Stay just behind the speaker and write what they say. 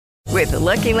With the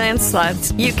Lucky Land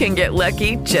Slots, you can get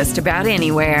lucky just about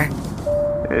anywhere.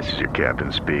 This is your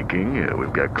captain speaking.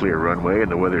 We've got clear runway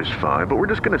and the weather's fine, but we're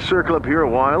just going to circle up here a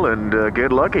while and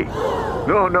get lucky.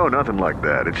 No, nothing like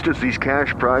that. It's just these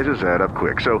cash prizes add up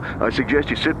quick. So I suggest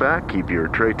you sit back, keep your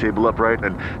tray table upright,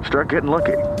 and start getting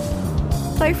lucky.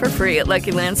 Play for free at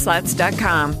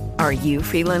LuckyLandSlots.com. Are you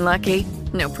feeling lucky?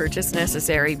 No purchase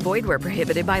necessary. Void where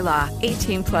prohibited by law.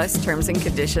 18 plus terms and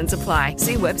conditions apply.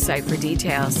 See website for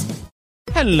details.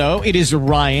 Hello, it is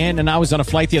Ryan, and I was on a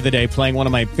flight the other day playing one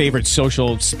of my favorite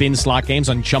social spin slot games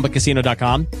on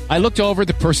ChumbaCasino.com. I looked over at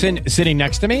the person sitting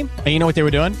next to me, and you know what they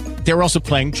were doing? They were also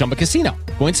playing Chumba Casino.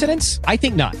 Coincidence? I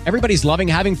think not. Everybody's loving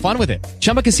having fun with it.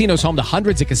 Chumba Casino is home to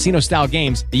hundreds of casino-style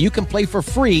games that you can play for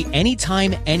free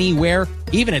anytime, anywhere,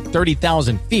 even at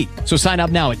 30,000 feet. So sign up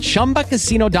now at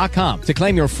ChumbaCasino.com to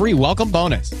claim your free welcome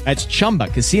bonus. That's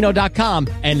ChumbaCasino.com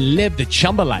and live the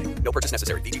Chumba life. No purchase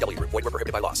necessary. VGW. Void where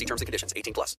prohibited by law. See terms and conditions.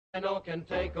 18 plus. I know can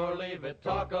take or leave it.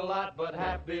 Talk a lot, but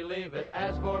half believe it.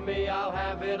 As for me, I'll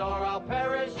have it or I'll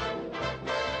perish.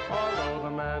 Although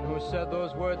the man who said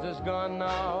those words is gone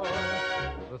now,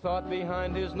 the thought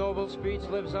behind his noble speech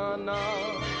lives on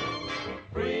now.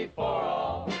 Free for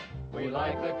all. We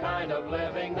like the kind of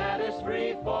living that is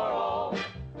free for all.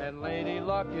 And Lady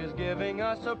Luck is giving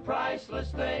us a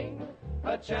priceless thing,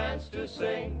 a chance to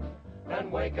sing and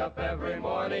wake up every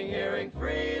morning hearing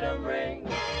freedom ring.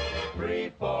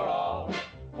 Free for all.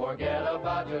 Forget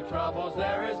about your troubles,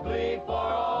 there is glee for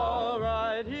all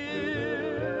right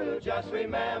here. Just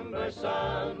remember,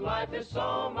 son, life is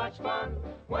so much fun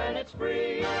when it's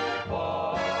free for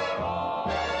all.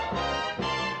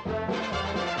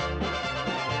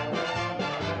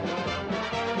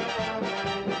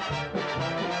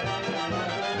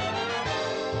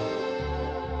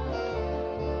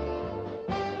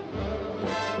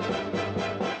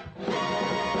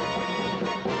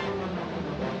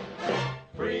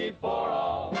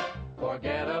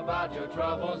 Forget about your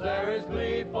troubles, there is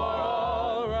glee for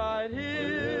all right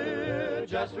here.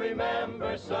 Just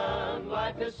remember, son,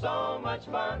 life is so much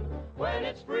fun when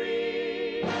it's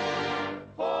free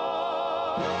for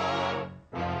all.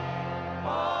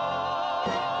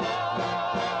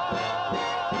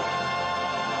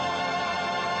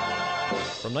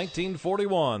 From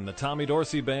 1941, the Tommy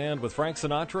Dorsey Band with Frank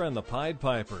Sinatra and the Pied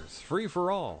Pipers, Free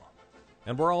for All.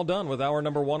 And we're all done with hour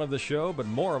number one of the show, but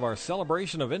more of our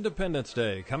celebration of Independence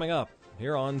Day coming up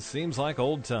here on Seems Like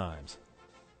Old Times.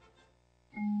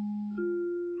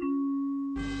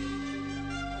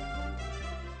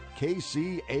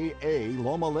 KCAA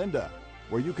Loma Linda,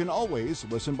 where you can always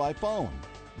listen by phone.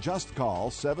 Just call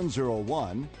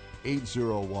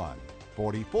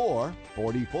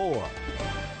 701-801-4444.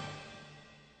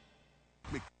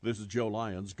 This is Joe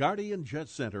Lyons. Guardian Jet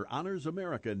Center honors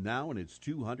America now in its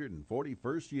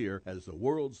 241st year as the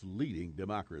world's leading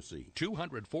democracy.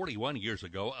 241 years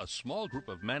ago, a small group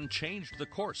of men changed the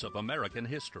course of American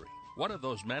history. One of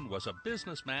those men was a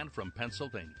businessman from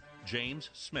Pennsylvania, James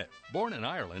Smith. Born in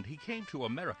Ireland, he came to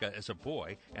America as a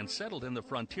boy and settled in the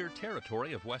frontier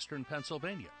territory of western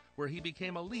Pennsylvania, where he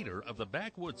became a leader of the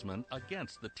backwoodsmen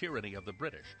against the tyranny of the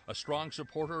British. A strong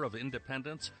supporter of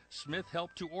independence, Smith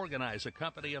helped to organize a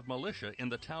company of militia in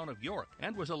the town of York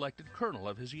and was elected colonel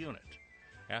of his unit.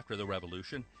 After the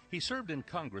Revolution, he served in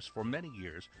Congress for many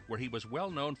years, where he was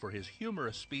well known for his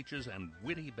humorous speeches and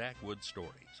witty backwoods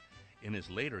stories. In his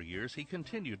later years, he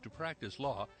continued to practice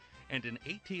law, and in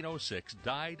 1806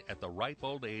 died at the ripe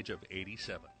old age of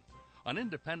 87. On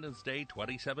Independence Day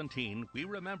 2017, we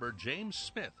remember James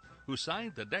Smith, who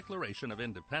signed the Declaration of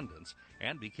Independence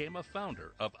and became a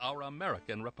founder of our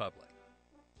American Republic.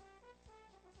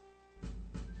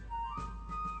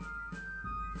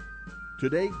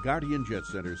 Today, Guardian Jet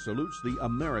Center salutes the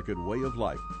American way of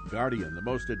life. Guardian, the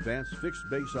most advanced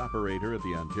fixed-base operator at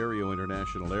the Ontario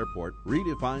International Airport,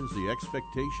 redefines the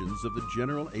expectations of the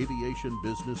general aviation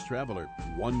business traveler,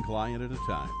 one client at a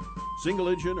time.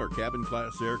 Single-engine or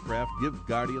cabin-class aircraft give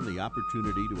Guardian the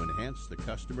opportunity to enhance the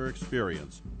customer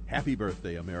experience. Happy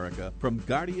birthday, America, from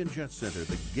Guardian Jet Center,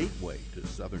 the gateway to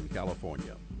Southern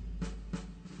California.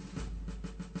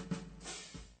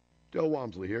 Del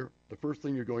Walmsley here. The first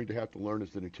thing you're going to have to learn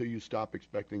is that until you stop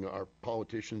expecting our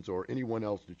politicians or anyone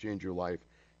else to change your life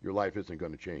isn't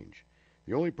going to change.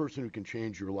 The only person who can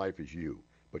change your life is you,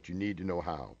 but you need to know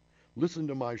how. Listen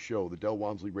to my show, the Del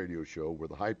Walmsley Radio Show, where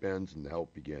the hype ends and the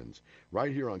help begins.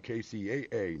 Right here on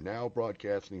KCAA, now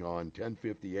broadcasting on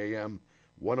 1050 AM,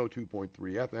 102.3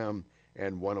 FM,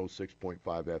 and 106.5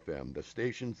 FM, the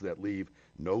stations that leave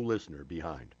no listener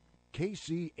behind.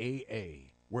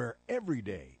 KCAA, where every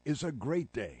day is a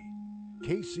great day.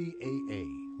 KCAA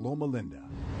Loma Linda.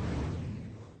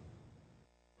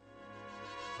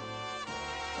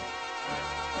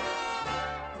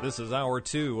 This is Hour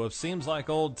 2 of Seems Like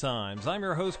Old Times. I'm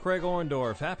your host, Craig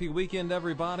Orndorff. Happy weekend,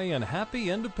 everybody, and happy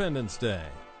Independence Day.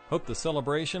 Hope the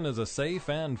celebration is a safe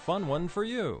and fun one for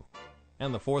you.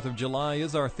 And the 4th of July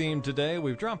is our theme today.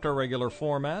 We've dropped our regular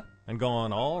format and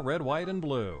gone all red, white, and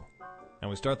blue.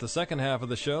 And we start the second half of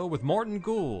the show with Morton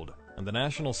Gould and the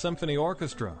National Symphony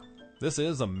Orchestra. This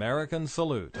is American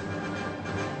Salute.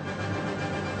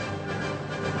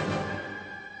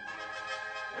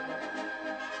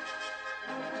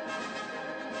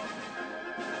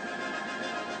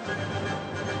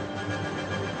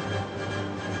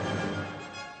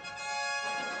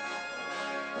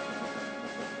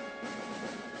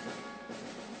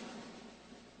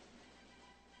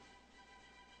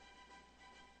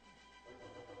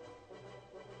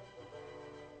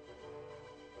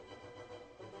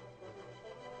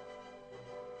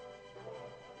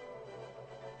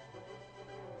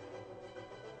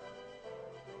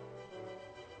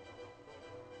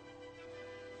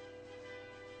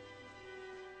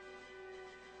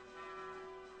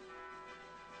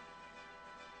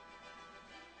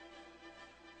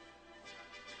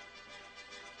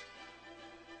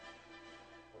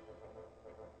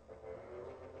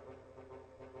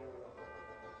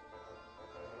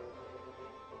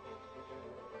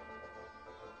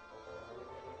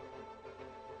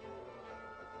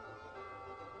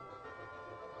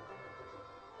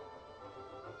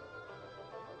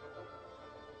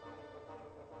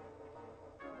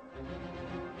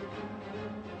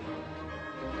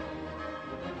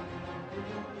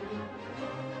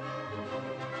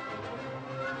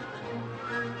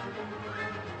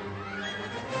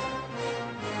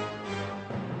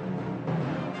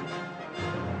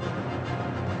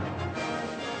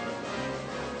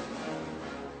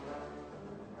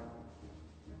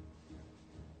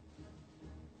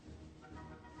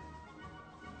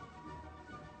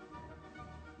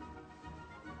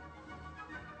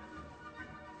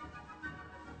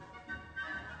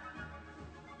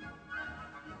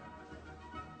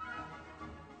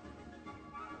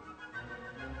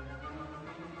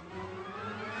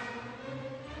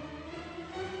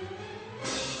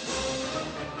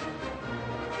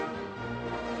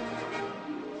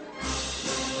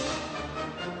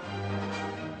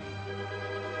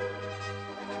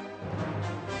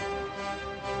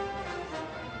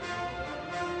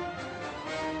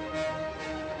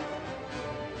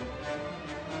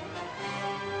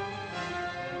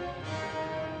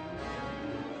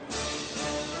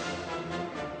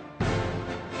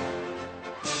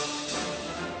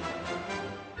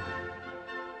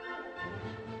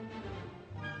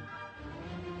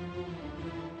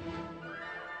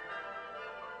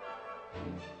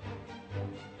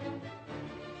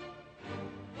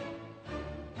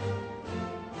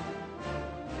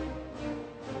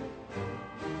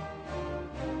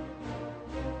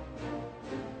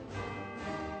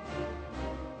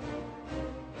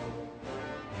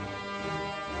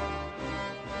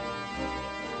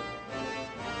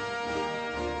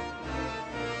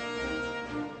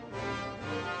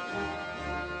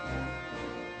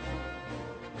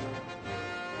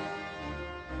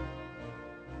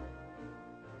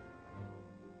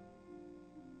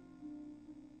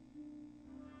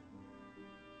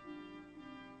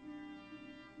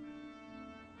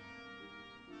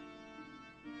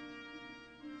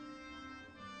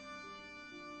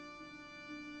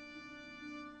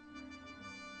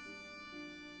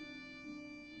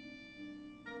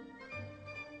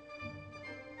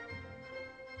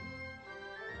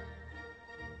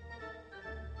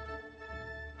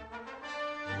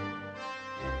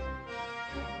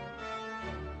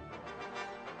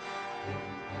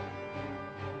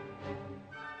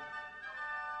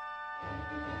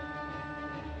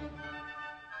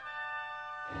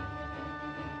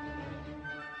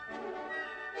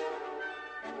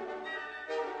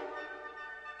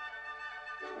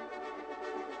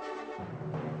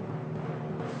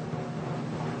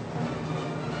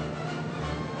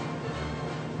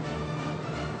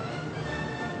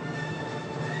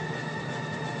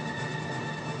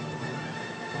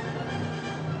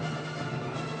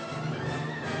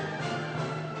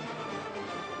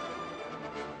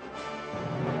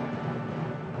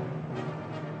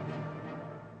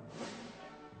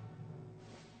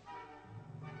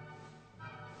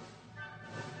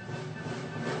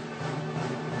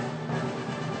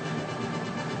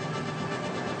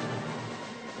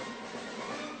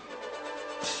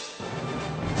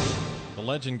 The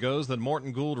legend goes that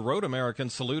Morton Gould wrote American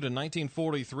Salute in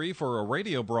 1943 for a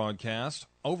radio broadcast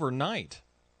overnight.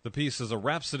 The piece is a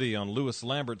rhapsody on Louis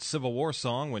Lambert's Civil War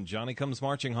song, When Johnny Comes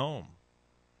Marching Home.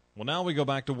 Well, now we go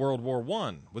back to World War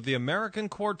I with the American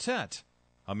Quartet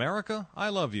America, I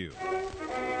Love You.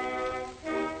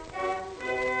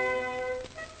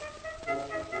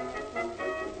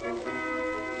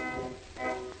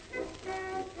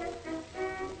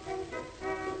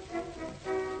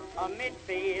 Amid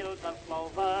fields of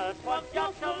clover, 'twas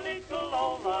just a little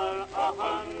over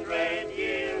 100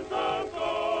 years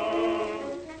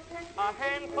ago. A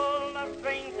handful of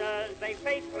strangers, they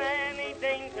faced many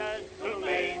dangers to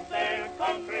make their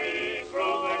country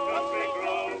grow.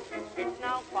 It's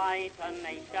now quite a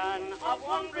nation of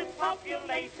wondrous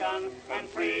population and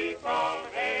free from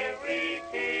every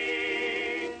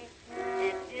king.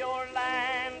 It's your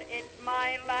land, it's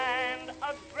my land,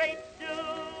 a great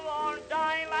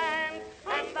do-or-die land,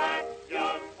 and that's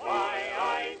just why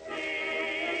I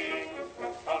sing.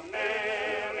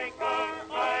 America,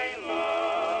 I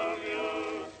love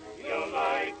you. You're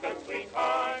like a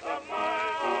sweetheart of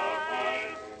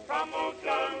mine. From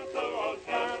ocean to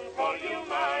ocean, for you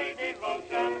my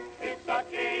devotion is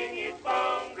touching its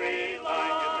boundary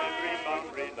line,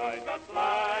 just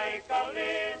like a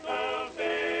little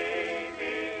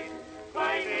baby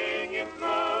climbing its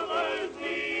mother's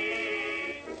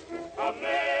knee.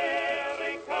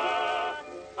 America,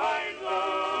 I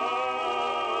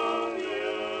love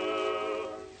you,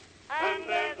 and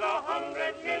there's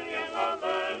 100 million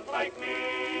others like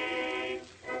me.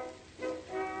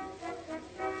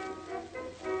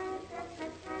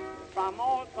 From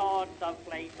all sorts of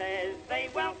places, they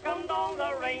welcomed all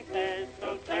the races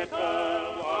to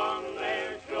settle on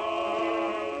their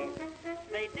shore.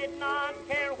 They did not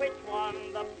care which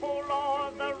one, the poor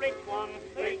or the rich one,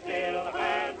 they still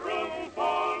had room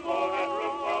for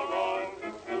more,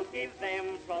 to give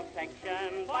them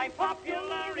protection by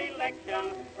popular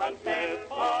election, a set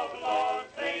of laws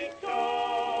they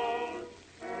chose.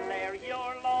 They're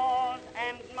your laws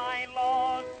and my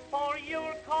laws, for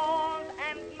your cause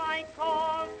and my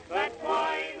cause, that's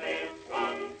why this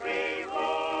country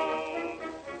rolls.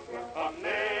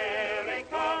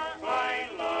 America, I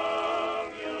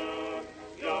love you,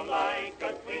 you're like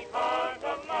a sweetheart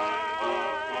of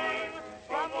mine.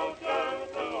 From ocean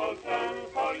to ocean,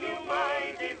 for you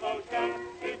my devotion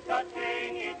is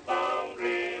touching its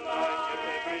boundary line,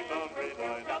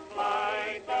 just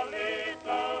like a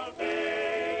little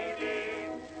baby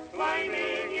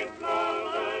climbing its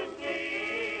mother's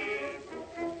knee.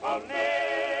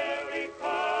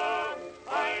 America,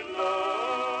 I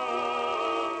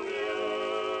love you,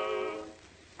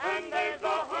 and there's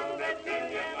 100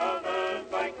 million others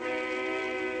like me.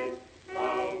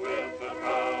 Now with the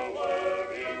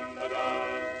power in the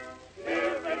dust,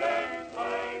 every land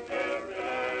finds every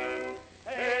land.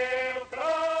 Hail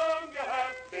from your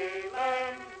happy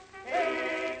land,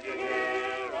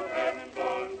 engineer of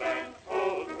heaven-born band.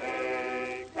 Oh,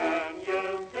 say, can you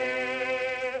see?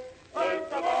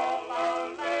 First of all, our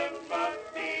land must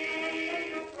be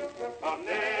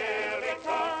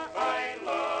America, I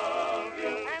love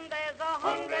you, and there's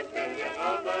 100 million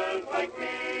others like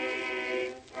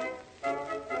me.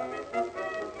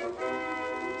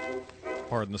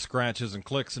 Pardon the scratches and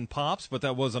clicks and pops, but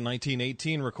that was a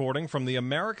 1918 recording from the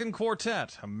American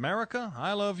Quartet, America,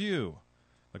 I Love You.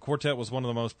 The quartet was one of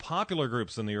the most popular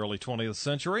groups in the early 20th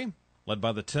century, led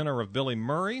by the tenor of Billy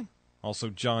Murray, also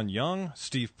John Young,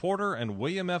 Steve Porter, and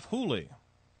William F. Hooley.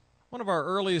 One of our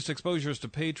earliest exposures to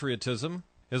patriotism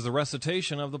is the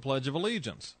recitation of the Pledge of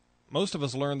Allegiance. Most of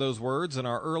us learned those words in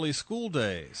our early school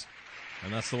days.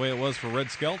 And that's the way it was for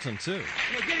Red Skelton, too.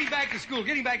 You know, getting back to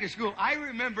school, I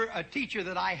remember a teacher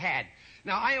that I had.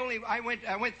 Now, I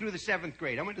went through the 7th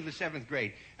grade. I went to the 7th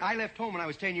grade. I left home when I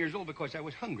was 10 years old because I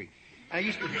was hungry. I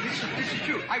used to, this is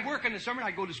true. I work in the summer and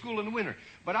I go to school in the winter.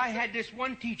 But I had this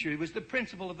one teacher. He was the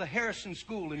principal of the Harrison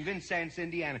School in Vincennes,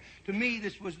 Indiana. To me,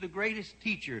 this was the greatest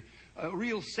teacher, a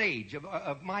real sage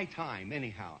of my time,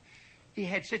 anyhow. He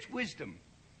had such wisdom.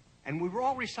 And we were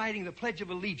all reciting the Pledge of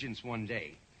Allegiance one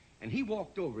day. And he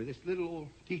walked over, this little old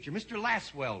teacher. Mr.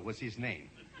 Laswell was his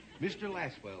name. Mr.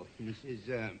 Laswell. He says,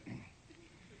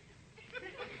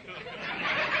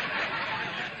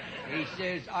 he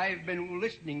says, I've been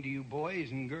listening to you boys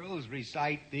and girls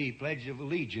recite the Pledge of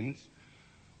Allegiance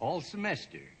all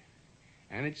semester.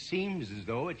 And it seems as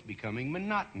though it's becoming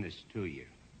monotonous to you.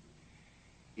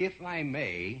 If I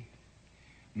may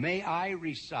I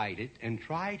recite it and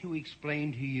try to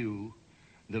explain to you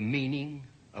the meaning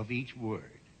of each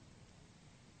word.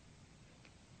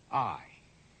 I,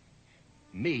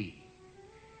 me,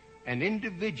 an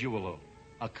individual,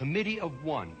 a committee of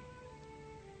one,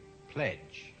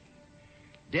 pledge,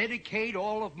 dedicate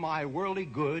all of my worldly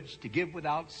goods to give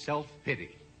without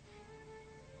self-pity,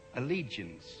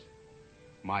 allegiance,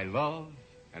 my love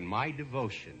and my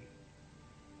devotion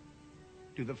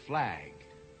to the flag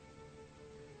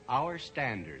our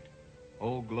standard,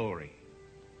 Old Glory,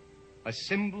 a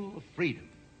symbol of freedom.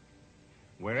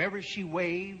 Wherever she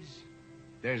waves,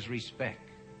 there's respect,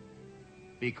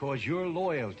 because your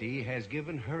loyalty has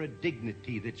given her a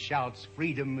dignity that shouts,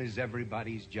 freedom is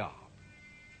everybody's job.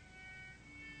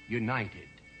 United.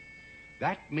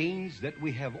 That means that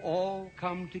we have all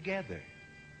come together.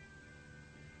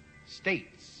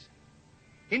 States,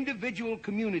 individual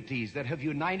communities that have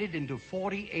united into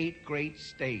 48 great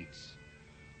states.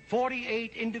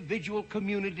 48 individual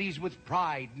communities with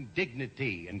pride and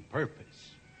dignity and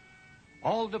purpose.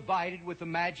 All divided with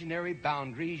imaginary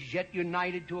boundaries, yet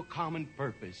united to a common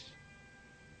purpose.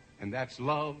 And that's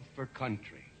love for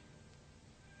country.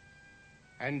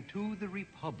 And to the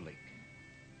Republic,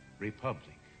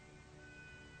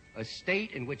 a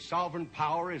state in which sovereign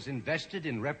power is invested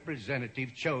in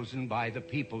representatives chosen by the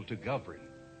people to govern.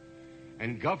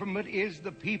 And government is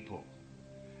the people.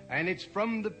 And it's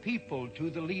from the people to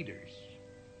the leaders,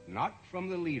 not from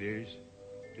the leaders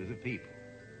to the people,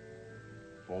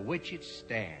 for which it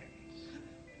stands.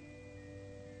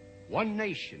 One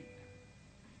nation,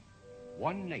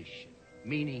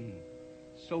 meaning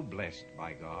so blessed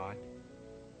by God,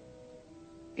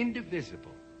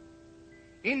 indivisible,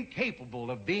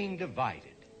 incapable of being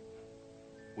divided,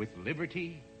 with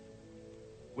liberty,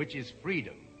 which is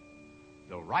freedom,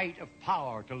 the right of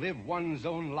power to live one's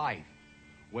own life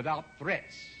without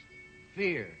threats,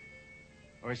 fear,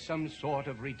 or some sort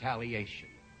of retaliation.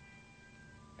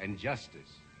 And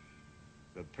justice,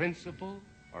 the principle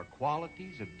or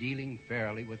qualities of dealing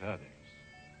fairly with others.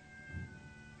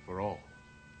 For all,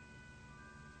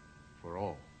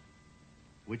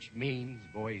 which means,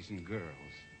 boys and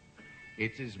girls,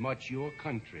 it's as much your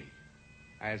country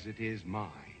as it is mine.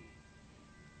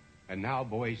 And now,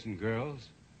 boys and girls,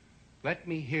 let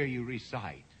me hear you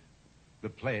recite the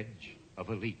Pledge of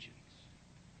Allegiance.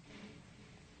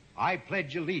 I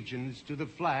pledge allegiance to the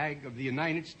flag of the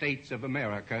United States of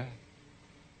America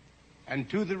and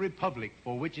to the republic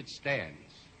for which it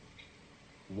stands,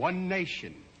 one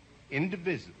nation,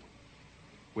 indivisible,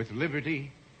 with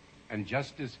liberty and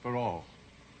justice for all.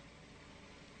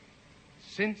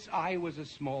 Since I was a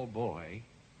small boy,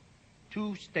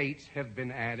 2 states have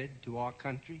been added to our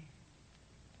country,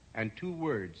 and 2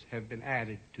 words have been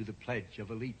added to the Pledge of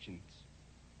Allegiance: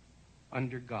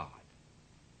 under God.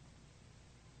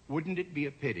 Wouldn't it be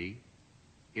a pity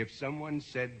if someone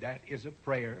said that is a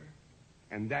prayer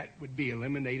and that would be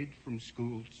eliminated from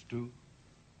schools too?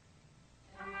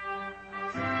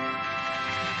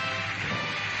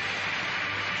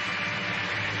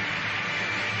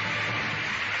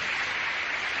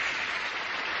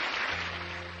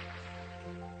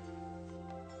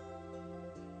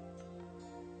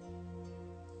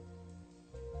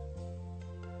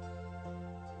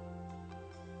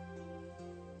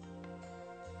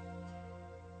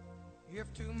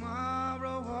 If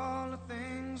tomorrow all the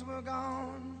things were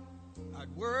gone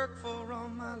I'd worked for all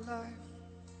my life,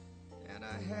 and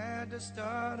I had to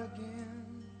start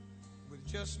again with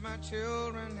just my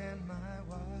children and my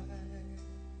wife,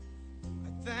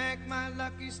 I thank my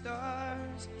lucky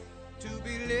stars to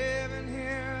be living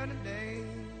here today,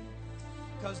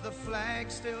 'cause the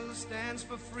flag still stands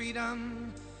for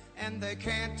freedom and they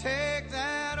can't take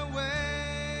that away.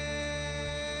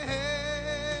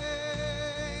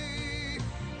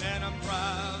 And I'm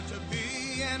proud to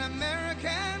be an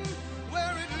American,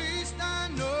 where at least I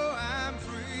know I'm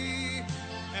free.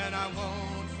 And I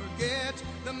won't forget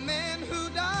the men who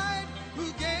died,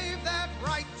 who gave that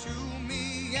right to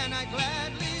me. And I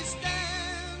gladly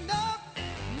stand up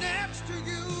next to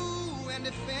you and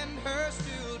defend her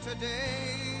still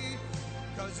today,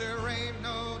 'cause there ain't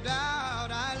no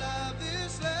doubt I love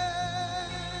this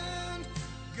land.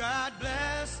 God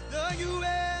bless the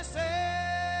USA.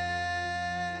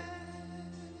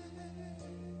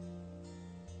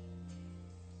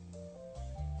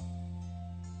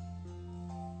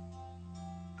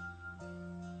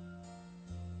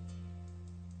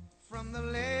 From the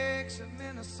lakes of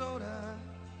Minnesota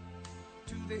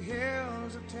to the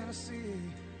hills of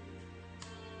Tennessee,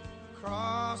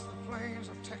 across the plains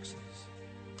of Texas,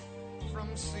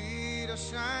 from sea to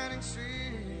shining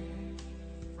sea,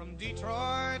 from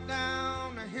Detroit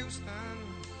down to Houston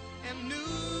and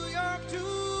New York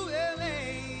to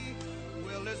LA.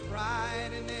 Well, there's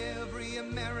pride in every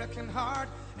American heart,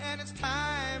 and it's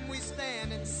time we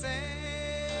stand and say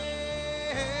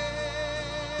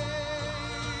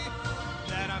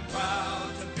that I'm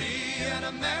proud to be an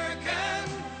American,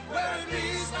 where at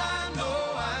least I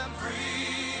know I'm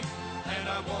free. And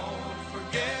I won't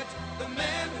forget the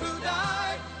men who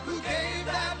died, who gave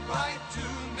that right to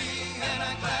me. And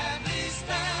I gladly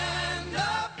stand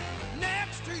up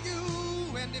next to you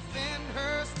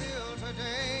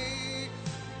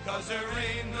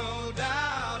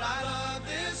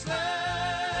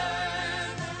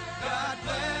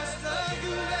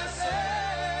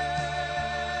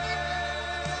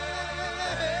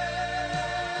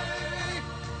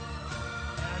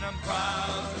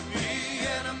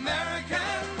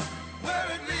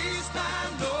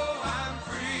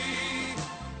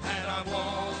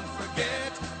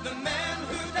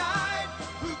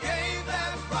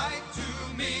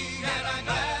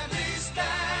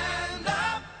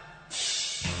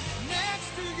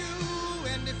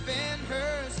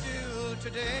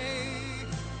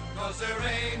 'cause there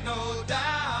ain't no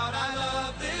doubt I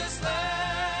love this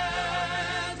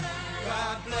land.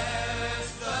 God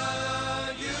bless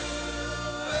the USA.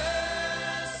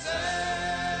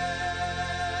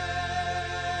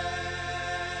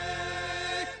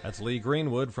 That's Lee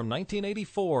Greenwood from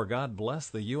 1984, God Bless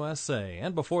the USA.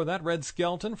 And before that, Red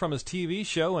Skelton from his TV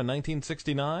show in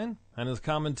 1969 and his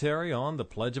commentary on the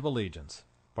Pledge of Allegiance.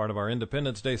 Part of our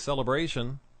Independence Day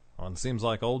celebration on Seems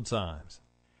Like Old Times.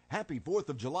 Happy 4th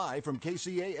of July from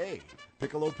KCAA.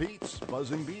 Piccolo Pete's,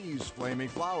 Buzzing Bees, Flaming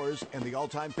Flowers, and the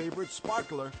all-time favorite,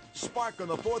 Sparkler. Spark on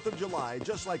the 4th of July,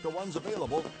 just like the ones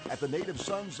available at the Native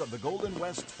Sons of the Golden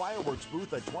West Fireworks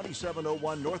booth at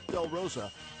 2701 North Del Rosa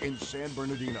in San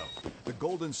Bernardino. The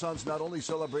Golden Sons not only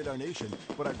celebrate our nation,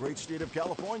 but our great state of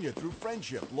California through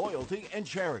friendship, loyalty, and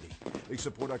charity. They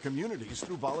support our communities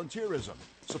through volunteerism.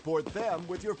 Support them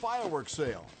with your fireworks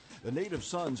sale. The Native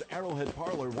Sons Arrowhead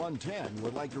Parlor 110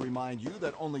 would like to remind you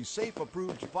that only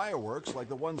safe-approved fireworks like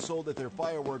the ones sold at their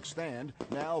fireworks stand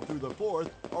now through the 4th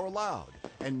are allowed,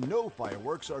 and no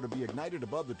fireworks are to be ignited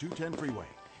above the 210 freeway.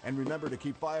 And remember to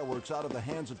keep fireworks out of the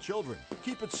hands of children.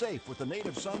 Keep it safe with the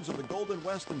Native Sons of the Golden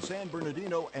West in San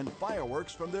Bernardino and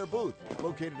fireworks from their booth,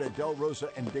 located at Del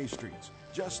Rosa and Day Streets,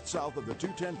 just south of the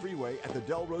 210 freeway at the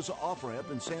Del Rosa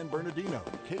off-ramp in San Bernardino.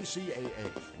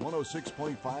 KCAA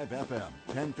 106.5 FM,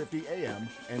 1050 AM,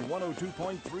 and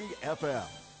 102.3 FM.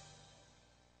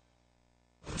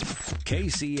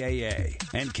 KCAA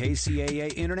and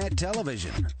KCAA Internet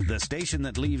Television, the station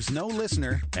that leaves no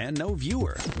listener and no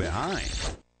viewer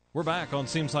behind. We're back on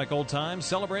Seems Like Old Times,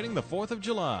 celebrating the 4th of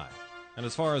July. And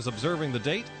as far as observing the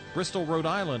date, Bristol, Rhode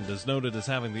Island is noted as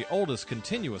having the oldest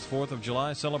continuous 4th of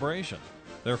July celebration.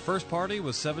 Their first party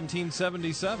was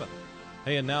 1777.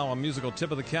 Hey, and now a musical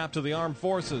tip of the cap to the armed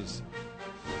forces.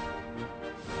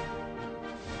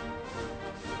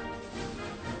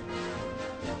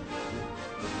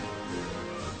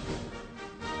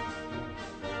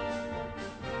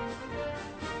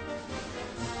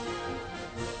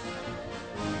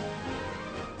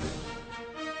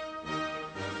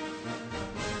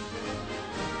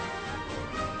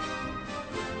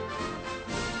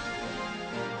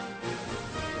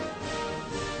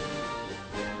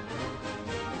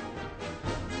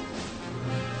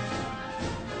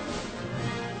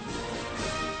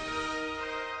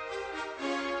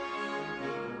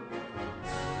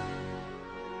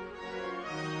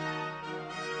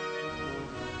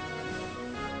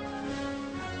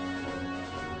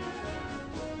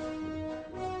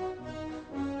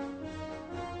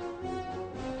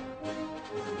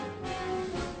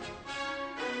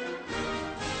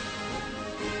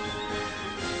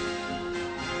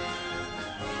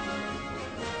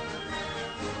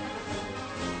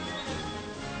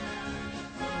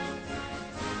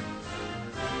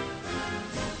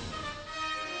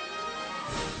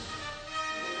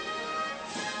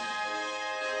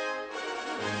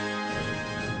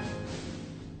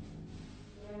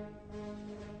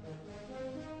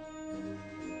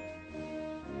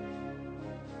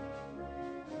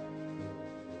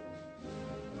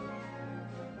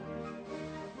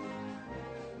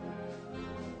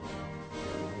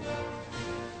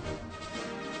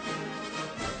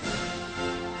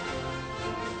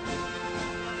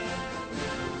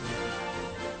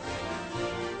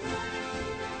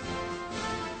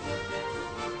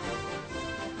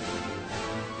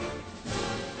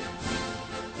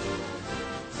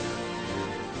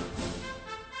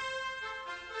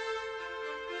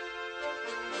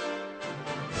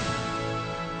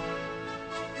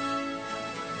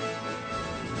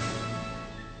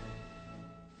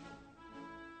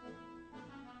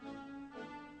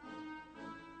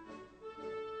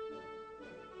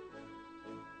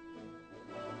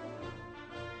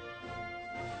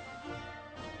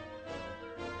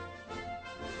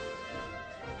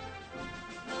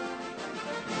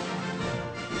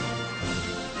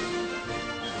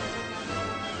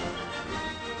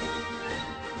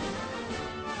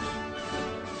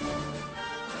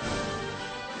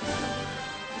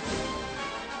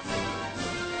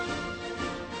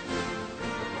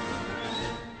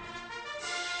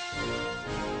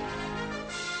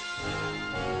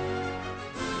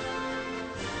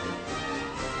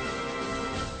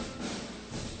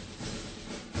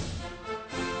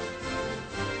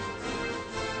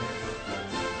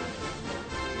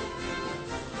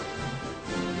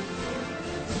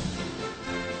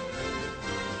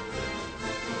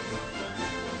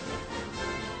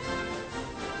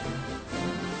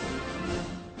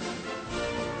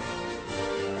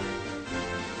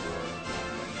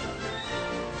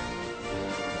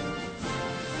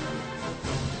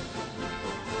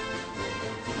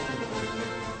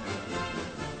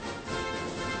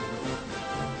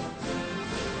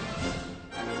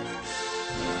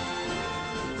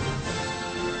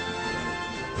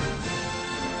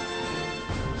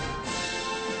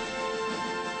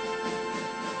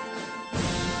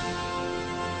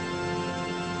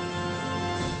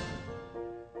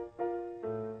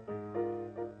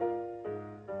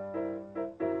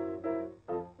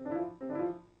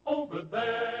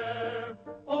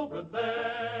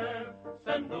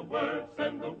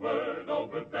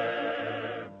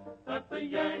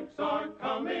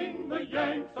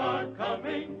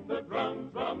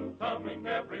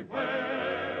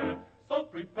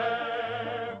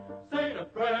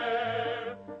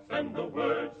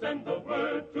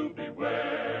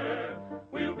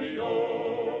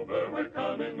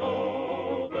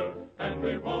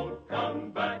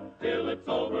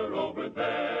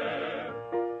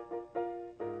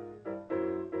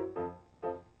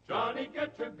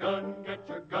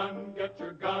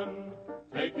 gun.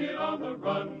 Take it on the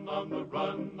run, on the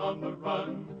run, on the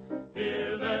run.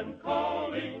 Hear them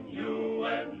calling you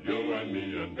and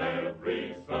me and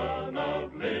every son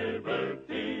of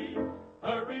liberty.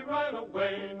 Hurry right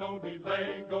away, no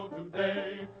delay, go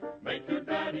today. Make your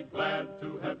daddy glad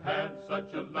to have had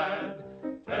such a lad.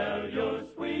 Tell your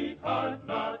sweetheart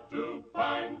not to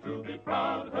pine, to be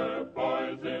proud her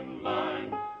boy's in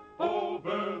line.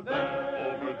 Over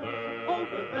there, over there,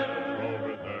 over there,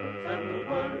 over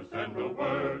there. Send the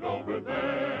word over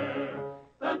there.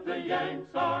 That the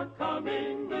Yanks are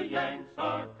coming, the Yanks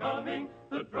are coming.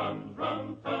 The drums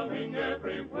run thumbing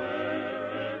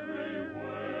everywhere,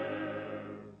 everywhere.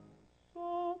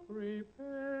 So prepare,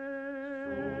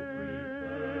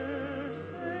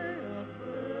 say a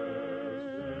prayer,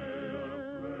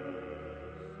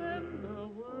 send a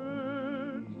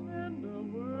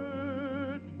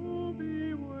word to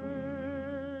beware.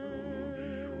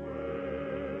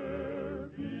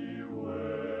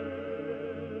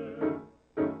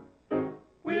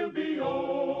 We'll be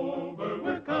over,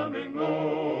 we're coming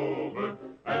over,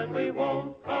 and we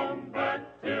won't come back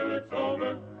till it's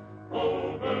over,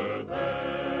 over there.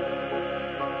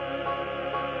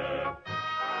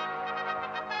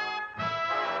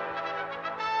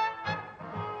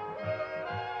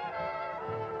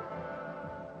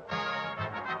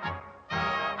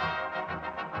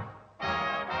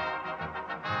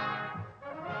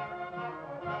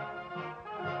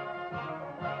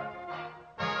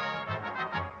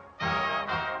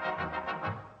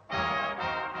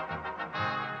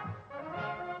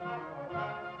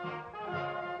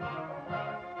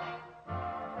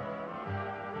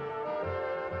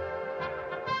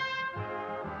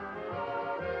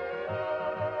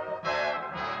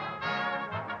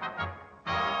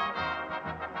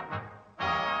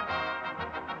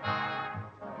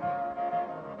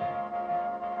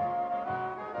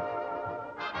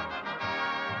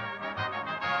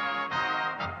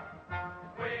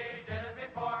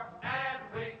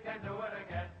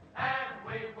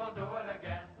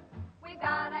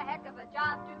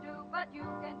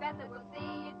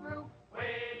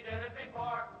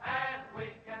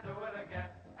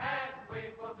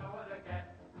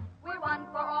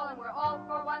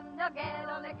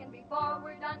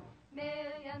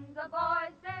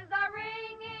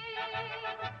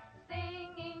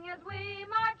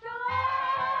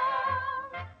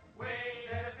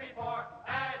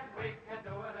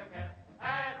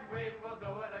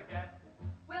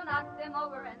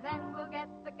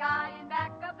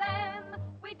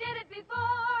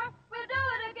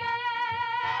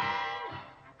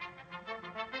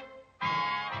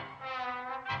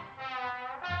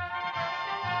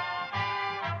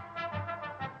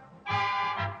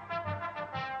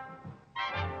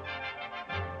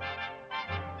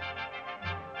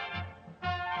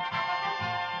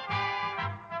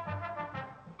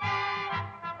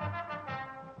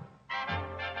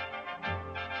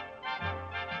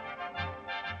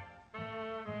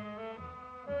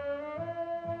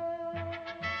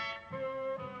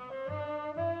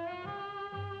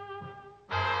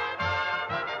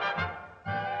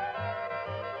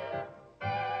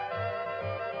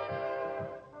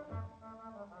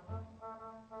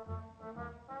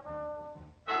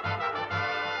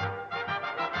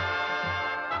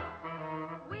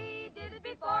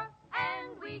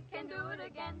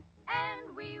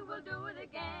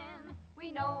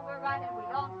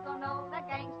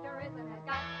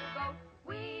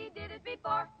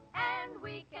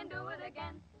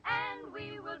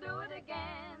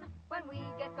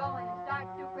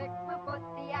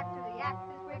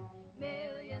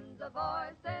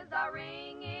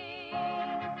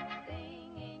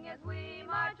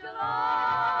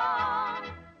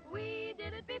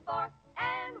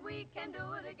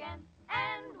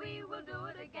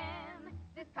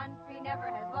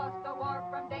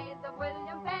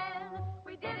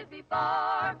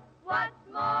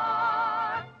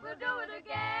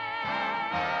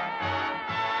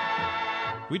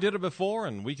 We did it before,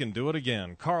 and we can do it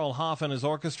again. Carl Hoff and his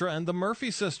orchestra and the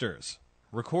Murphy Sisters.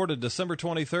 Recorded December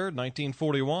 23rd,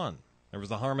 1941. There was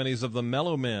the harmonies of the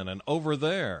Mellow Men and Over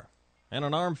There. And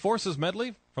an Armed Forces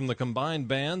medley from the combined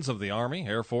bands of the Army,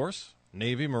 Air Force,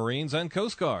 Navy, Marines, and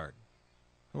Coast Guard.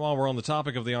 While we're on the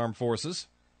topic of the Armed Forces,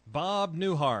 Bob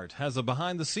Newhart has a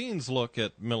behind-the-scenes look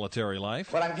at military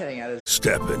life. What I'm getting at is...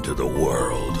 Step into the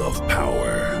world of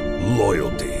power,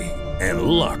 loyalty, and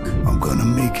luck. I'm gonna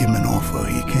make him an offer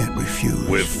he can't refuse.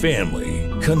 With family,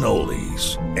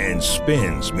 cannolis, and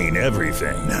spins mean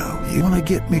everything. Now, you wanna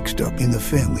get mixed up in the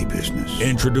family business.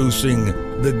 Introducing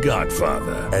The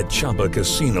Godfather at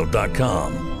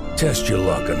ChumbaCasino.com. Test your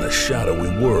luck in the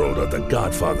shadowy world of The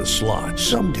Godfather slot.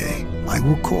 Someday, I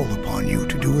will call upon you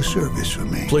to do a service for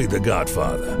me. Play The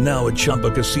Godfather, now at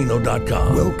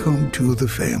ChumbaCasino.com. Welcome to the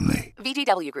family.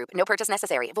 VGW Group. No purchase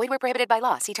necessary. Void where prohibited by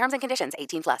law. See terms and conditions.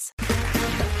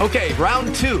 18+. Okay,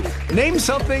 round two. Name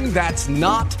something that's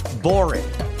not boring.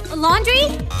 A laundry?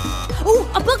 Ooh,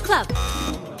 a book club.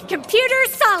 Computer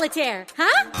solitaire,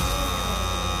 huh?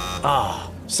 Ah,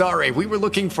 sorry. We were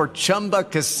looking for Chumba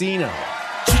Casino.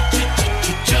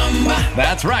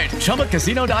 That's right.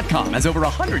 ChumbaCasino.com has over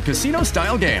 100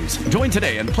 casino-style games. Join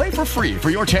today and play for free for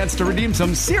your chance to redeem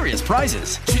some serious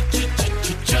prizes.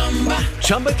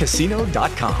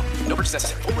 ChumbaCasino.com. No purchase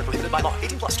necessary. Void where prohibited by law.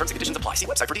 18+. Terms and conditions apply. See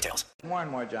website for details. More and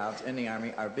more jobs in the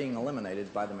Army are being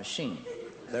eliminated by the machine.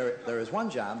 There is one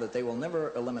job that they will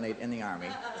never eliminate in the Army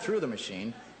through the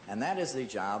machine, and that is the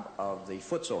job of the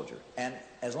foot soldier. And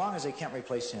as long as they can't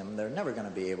replace him, they're never going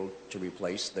to be able to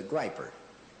replace the griper.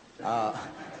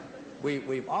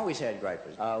 We've always had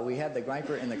gripers. We had the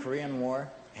griper in the Korean War,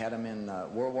 had them in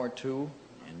World War II,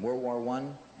 in World War I,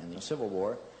 and the Civil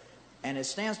War. And it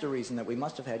stands to reason that we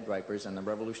must have had gripers in the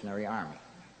Revolutionary Army.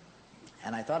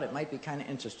 And I thought it might be kind of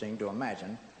interesting to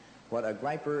imagine what a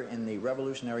griper in the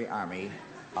Revolutionary Army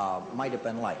might have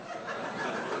been like.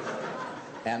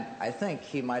 And I think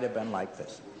he might have been like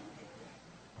this.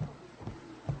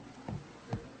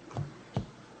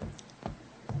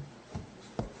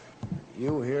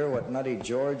 You hear what Nutty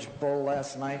George pulled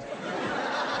last night?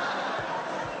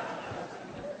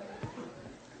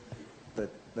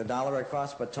 The dollar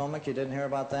across Potomac, you didn't hear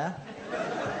about that?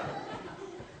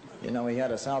 You know, he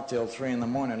had us out till 3 in the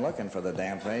morning looking for the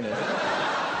damn thing.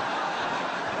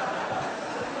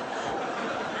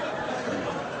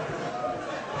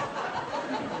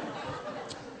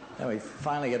 Then we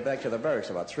finally get back to the barracks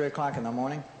about 3 o'clock in the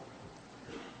morning.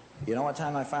 You know what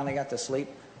time I finally got to sleep?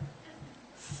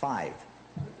 5.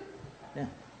 Yeah.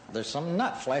 There's some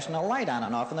nut flashing a light on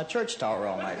and off in the church tower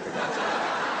all night. For God's sake.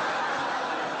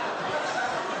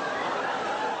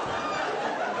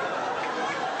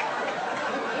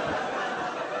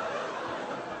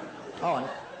 Oh, and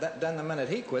then the minute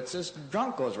he quits, this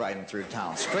drunk goes riding through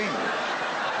town, screaming.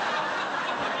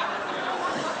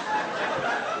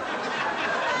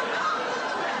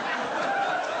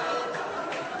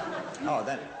 Oh,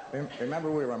 then, remember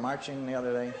we were marching the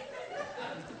other day?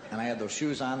 And I had those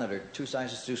shoes on that are 2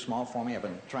 sizes too small for me. I've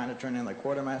been trying to turn in the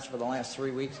quartermaster for the last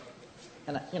 3 weeks.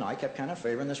 And, you know, I kept kind of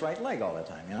favoring this right leg all the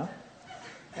time, you know?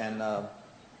 And,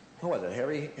 who was it?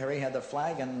 Harry had the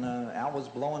flag, and Al was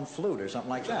blowing flute or something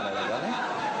like that. I think, wasn't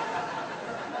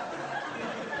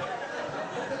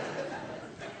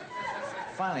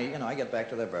he? Finally, you know, I get back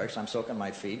to the barracks. I'm soaking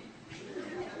my feet.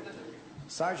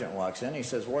 Sergeant walks in. He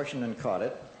says, Washington caught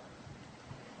it.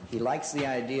 He likes the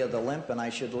idea of the limp, and I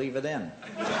should leave it in.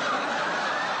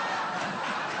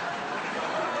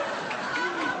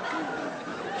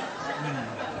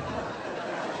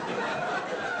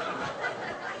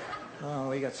 Oh,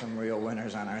 we got some real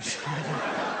winners on our side.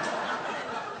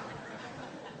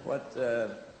 What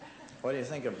do you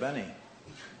think of Benny?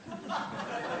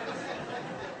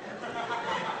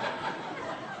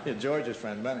 Yeah, George's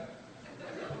friend, Benny.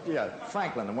 Yeah,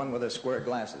 Franklin, the one with the square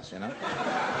glasses, you know?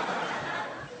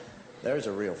 There's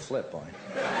a real flip, boy.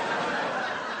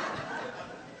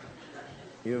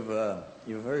 You've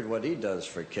heard what he does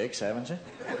for kicks, haven't you?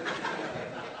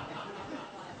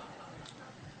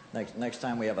 Next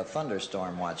time we have a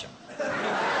thunderstorm, watch him.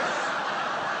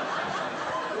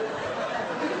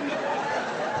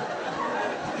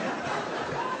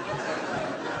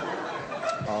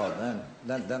 Oh,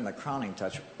 then the crowning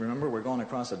touch. Remember, we're going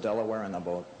across the Delaware in the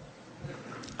boat.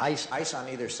 Ice on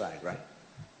either side, right?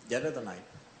 Dead of the night.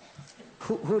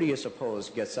 Who do you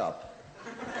suppose gets up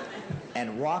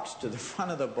and walks to the front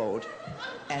of the boat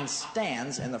and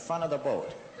stands in the front of the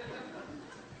boat?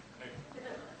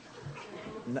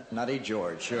 Nutty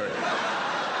George, sure.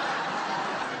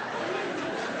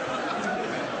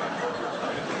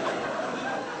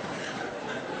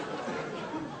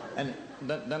 And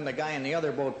then the guy in the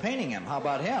other boat painting him, how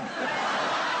about him?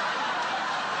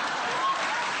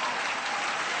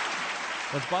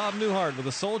 That's Bob Newhart with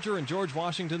a soldier in George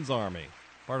Washington's Army.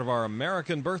 Part of our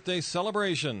American birthday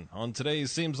celebration on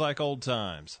today's Seems Like Old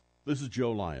Times. This is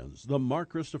Joe Lyons. The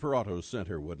Mark Christopher Auto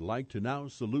Center would like to now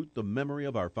salute the memory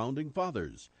of our founding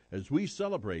fathers as we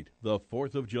celebrate the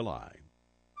 4th of July.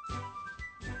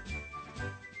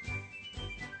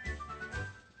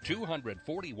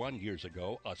 241 years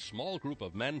ago, a small group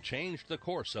of men changed the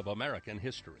course of American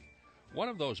history. One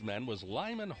of those men was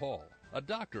Lyman Hall, a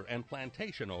doctor and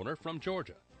plantation owner from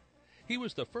Georgia. He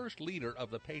was the first leader of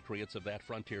the patriots of that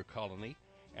frontier colony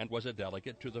and was a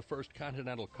delegate to the First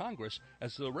Continental Congress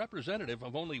as the representative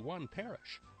of only one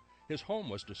parish. His home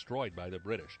was destroyed by the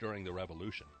British during the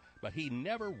Revolution, but he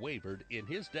never wavered in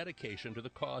his dedication to the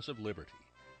cause of liberty.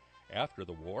 After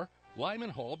the war, Lyman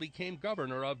Hall became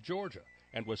governor of Georgia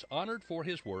and was honored for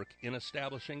his work in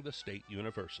establishing the state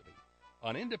university.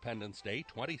 On Independence Day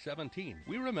 2017,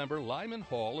 we remember Lyman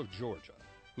Hall of Georgia,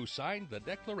 who signed the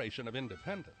Declaration of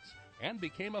Independence and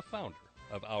became a founder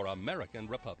of our American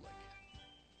Republic.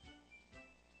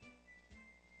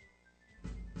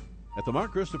 At the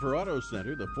Mark Christopher Auto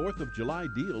Center, the 4th of July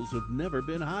deals have never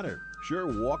been hotter. Sure,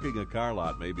 walking a car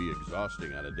lot may be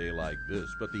exhausting on a day like this,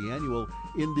 but the annual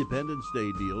Independence Day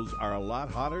deals are a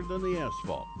lot hotter than the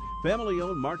asphalt.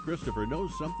 Family-owned Mark Christopher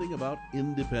knows something about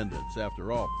independence.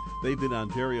 After all, they've been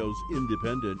Ontario's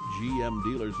independent GM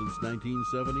dealer since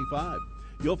 1975.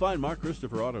 You'll find Mark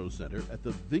Christopher Auto Center at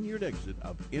the Vineyard exit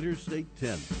of Interstate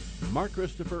 10. Mark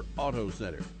Christopher Auto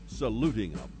Center,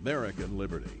 saluting American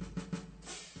liberty.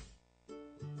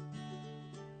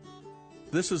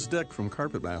 This is Dick from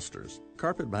Carpet Masters.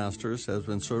 Carpet Masters has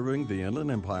been serving the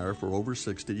Inland Empire for over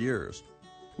 60 years.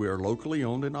 We are locally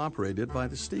owned and operated by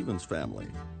the Stevens family.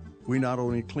 We not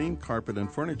only clean carpet and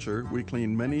furniture, we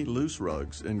clean many loose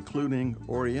rugs, including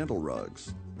Oriental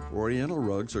rugs. Oriental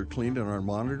rugs are cleaned in our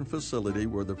modern facility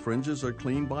where the fringes are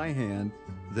cleaned by hand,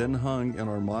 then hung in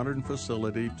our modern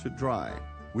facility to dry.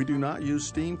 We do not use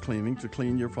steam cleaning to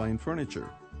clean your fine furniture.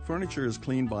 Furniture is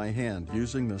cleaned by hand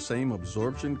using the same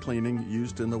absorption cleaning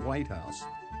used in the White House.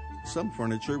 Some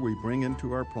furniture we bring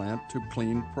into our plant to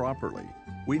clean properly.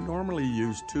 We normally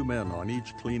use 2 men on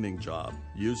each cleaning job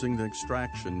using the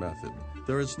extraction method.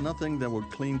 There is nothing that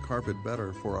would clean carpet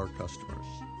better for our customers.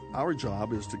 Our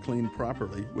job is to clean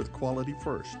properly with quality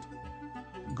first.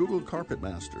 Google Carpet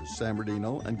Masters San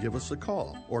Bernardino and give us a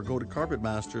call, or go to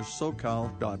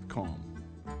carpetmasterssocal.com.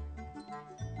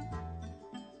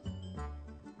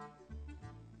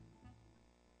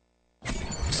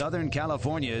 Southern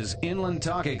California's Inland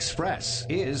Talk Express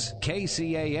is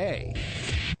KCAA.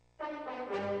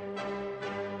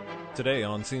 Today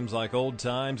on Seems Like Old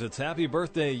Times, it's Happy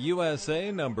Birthday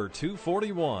USA number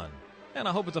 241. And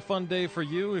I hope it's a fun day for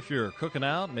you if you're cooking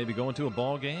out, maybe going to a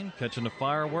ball game, catching the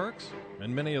fireworks,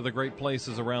 and many of the great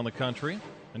places around the country.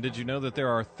 And did you know that there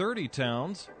are 30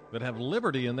 towns that have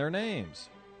liberty in their names?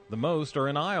 The most are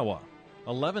in Iowa.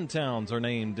 11 towns are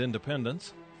named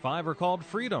Independence. 5 are called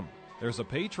Freedom. There's a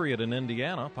Patriot in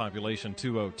Indiana, population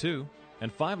 202,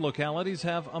 and 5 localities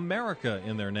have America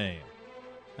in their name.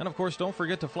 And of course, don't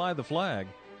forget to fly the flag.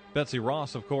 Betsy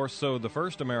Ross, of course, sewed the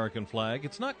first American flag.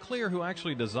 It's not clear who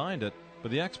actually designed it, but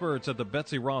the experts at the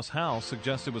Betsy Ross House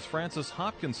suggest it was Francis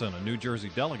Hopkinson, a New Jersey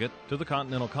delegate to the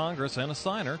Continental Congress and a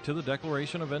signer to the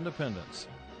Declaration of Independence.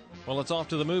 Well, it's off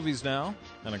to the movies now,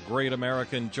 and a great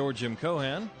American, George M.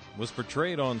 Cohan, was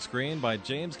portrayed on screen by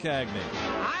James Cagney.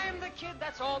 I'm the kid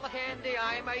that's all the candy.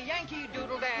 I'm a Yankee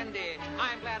Doodle dandy.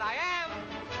 I'm glad I am.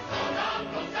 So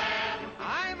down goes Sam.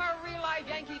 I'm a real live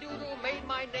Yankee Doodle, made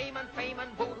my name and fame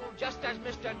and boodle, just as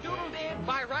Mr. Doodle did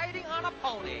by riding on a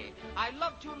pony. I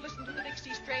love to listen to the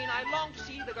Dixie strain. I long to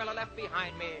see the girl I left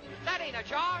behind me. That ain't a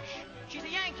Josh. She's a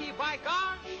Yankee, by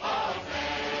gosh. Oh,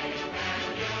 say,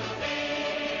 can you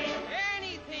sing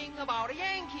anything about a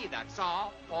Yankee that's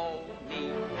all for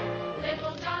me?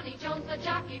 Little Johnny Jones, the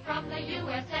jockey from the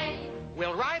USA,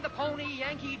 will ride the pony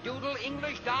Yankee Doodle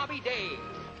English Derby Day.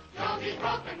 Throws his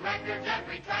broken records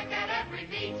every track at every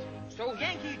meet. So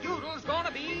Yankee Doodle's gonna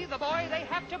be the boy they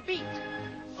have to beat.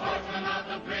 Sportsmen of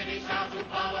the British House who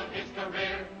followed his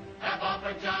career have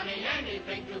offered Johnny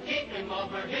anything to keep him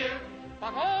over here.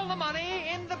 But all the money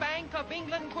in the Bank of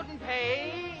England couldn't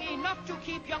pay enough to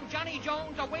keep young Johnny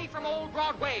Jones away from old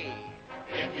Broadway.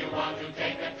 If you want to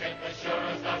take a trip, the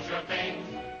surest of sure things,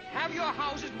 have your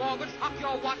houses mortgaged, hock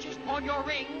your watches, pawn your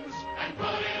rings, and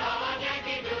put it all on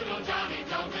Yankee Doodle. Johnny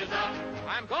Jones is up.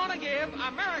 I'm gonna give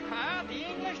America the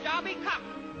English Derby Cup.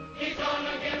 He's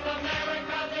gonna give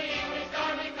America the English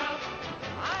Derby Cup.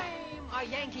 I'm a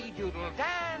Yankee Doodle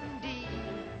dandy.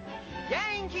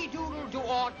 Yankee Doodle do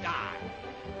or die.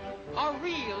 A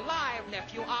real live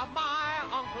nephew of my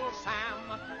Uncle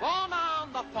Sam, born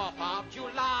on the 4th of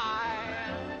July.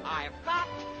 I've got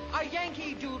a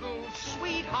Yankee Doodle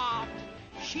sweetheart.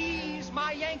 She's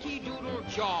my Yankee Doodle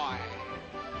joy.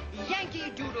 Yankee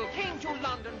Doodle came to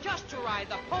London just to ride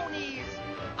the ponies.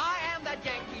 I am that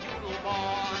Yankee Doodle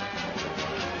boy.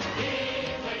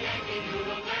 He's a Yankee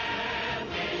Doodle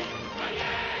dandy, a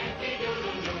Yankee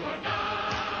Doodle do or die.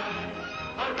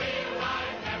 A real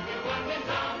life nephew of his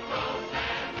Uncle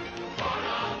Sam, born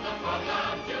on the 4th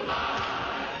of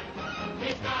July.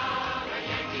 He's got a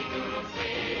Yankee Doodle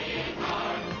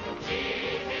sweetheart.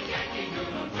 She's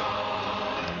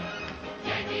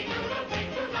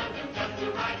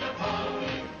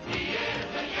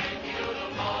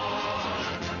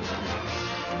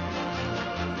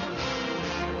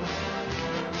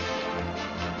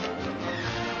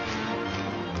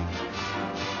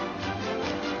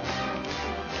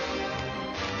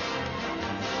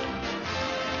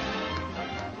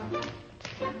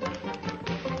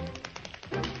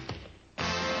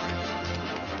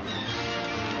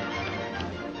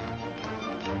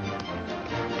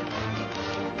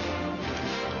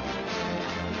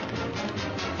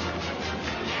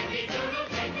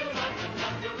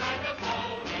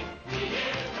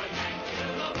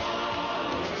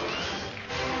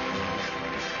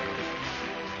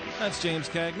That's James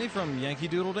Cagney from Yankee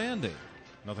Doodle Dandy.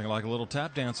 Nothing like a little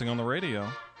tap dancing on the radio.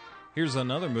 Here's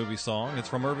another movie song. It's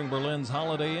from Irving Berlin's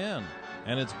Holiday Inn,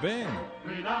 and it's Bing.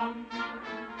 Freedom.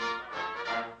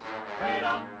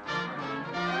 Freedom.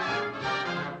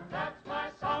 That's my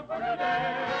song for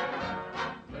today.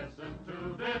 Listen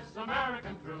to this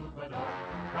American troubadour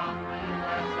from the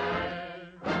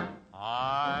USA.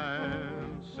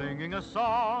 I'm singing a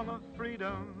song of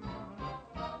freedom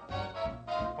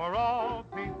for all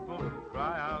people who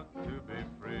cry out to be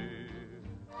free.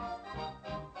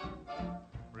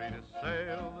 Free to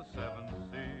sail the seven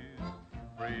seas,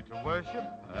 free to worship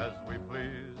as we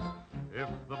please. If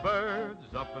the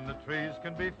birds up in the trees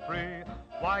can be free,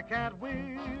 why can't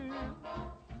we?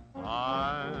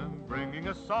 I'm bringing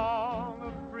a song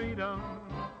of freedom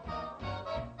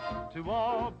to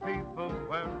all people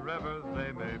wherever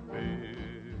they may be.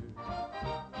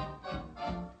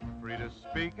 Free to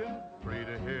speak and free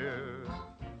to hear,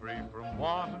 free from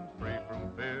want and free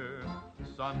from fear.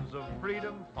 Sons of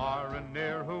freedom far and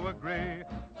near who agree,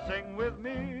 sing with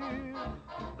me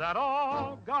that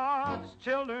all God's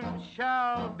children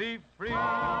shall be free.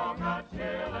 All God's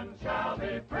children shall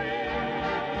be free.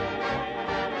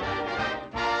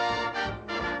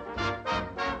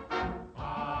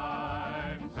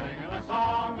 I'm singing a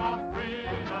song of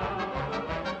freedom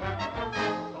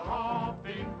for all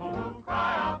people who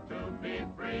cry out to be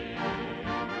free.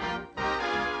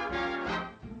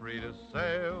 Free to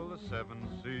sail the seven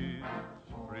seas,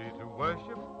 free to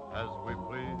worship as we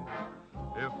please.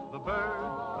 If the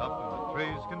birds up in the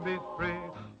trees can be free,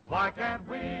 why can't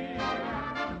we?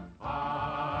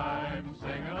 I'm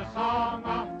singing a song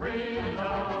of freedom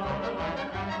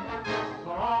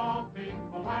for all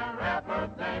people wherever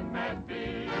they may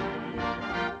be.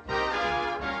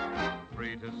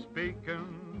 Free to speak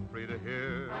and free to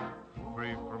hear,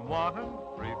 free from want and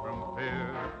free from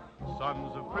fear.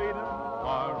 Sons of freedom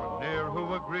far and near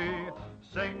who agree,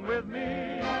 sing with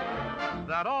me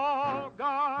that all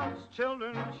God's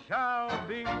children shall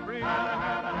be free.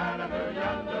 Hallelujah,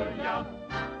 hallelujah.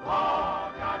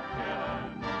 All God's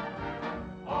children,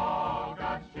 all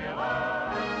God's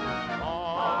children,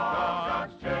 all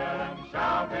God's children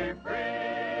shall be free.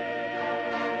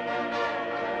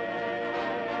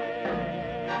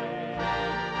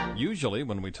 Usually,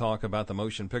 when we talk about the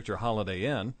motion picture Holiday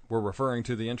Inn, we're referring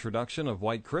to the introduction of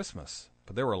White Christmas.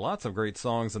 But there were lots of great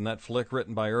songs in that flick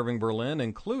written by Irving Berlin,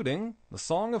 including the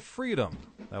Song of Freedom.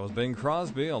 That was Bing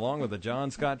Crosby, along with the John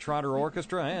Scott Trotter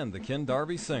Orchestra and the Ken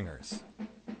Darby Singers.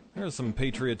 Here's some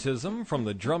patriotism from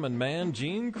the drumming man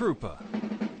Gene Krupa.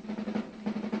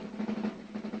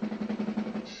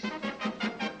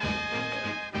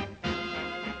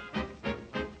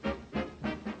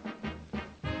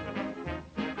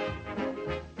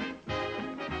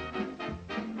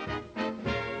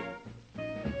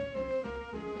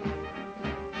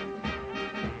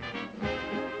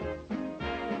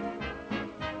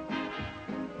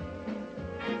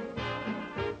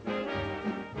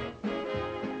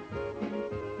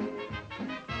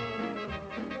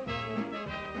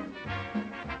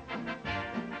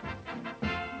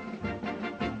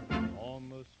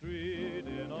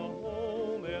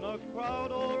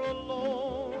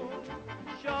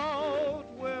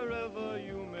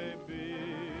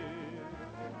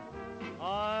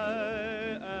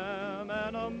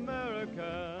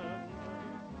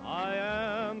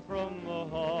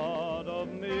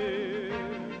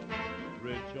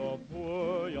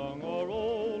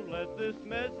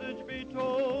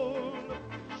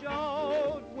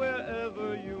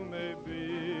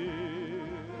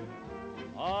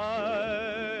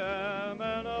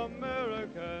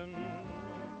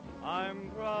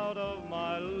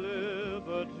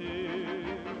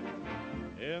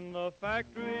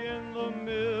 Factory in the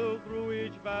mill, through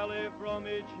each valley, from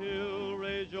each hill,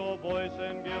 raise your voice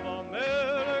and give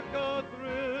America a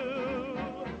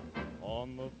thrill.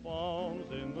 On the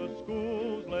farms, in the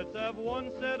schools, let's have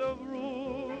one set of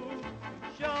rules.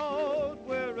 Shout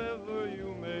wherever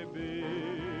you may be.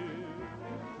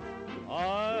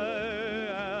 I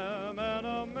am an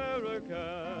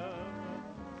American.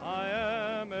 I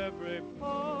am every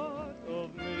part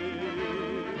of me.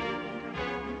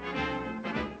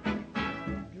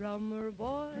 Drummer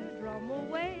boy, drum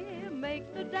away,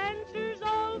 make the dancers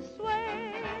all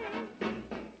sway.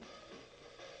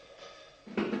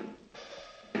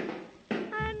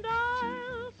 And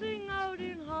I'll sing out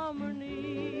in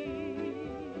harmony.